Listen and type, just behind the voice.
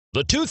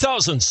The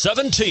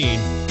 2017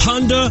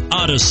 Honda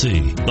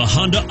Odyssey. The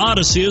Honda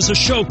Odyssey is a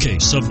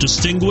showcase of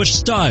distinguished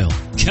style,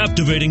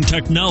 captivating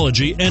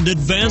technology, and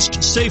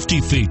advanced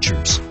safety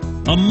features.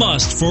 A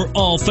must for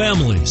all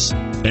families,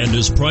 and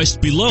is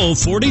priced below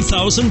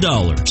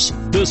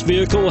 $40,000. This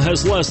vehicle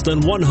has less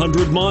than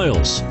 100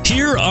 miles.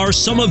 Here are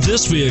some of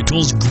this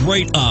vehicle's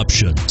great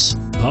options: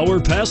 power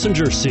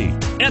passenger seat,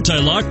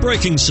 anti-lock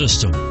braking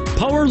system,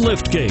 power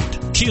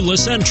liftgate,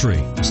 keyless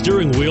entry,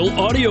 steering wheel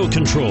audio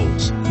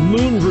controls,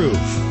 moonroof,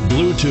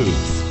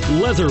 Bluetooth,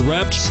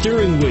 leather-wrapped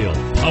steering wheel,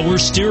 power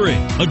steering,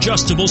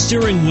 adjustable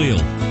steering wheel.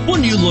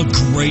 Wouldn't you look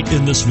great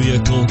in this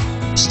vehicle?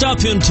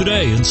 Stop in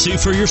today and see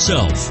for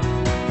yourself.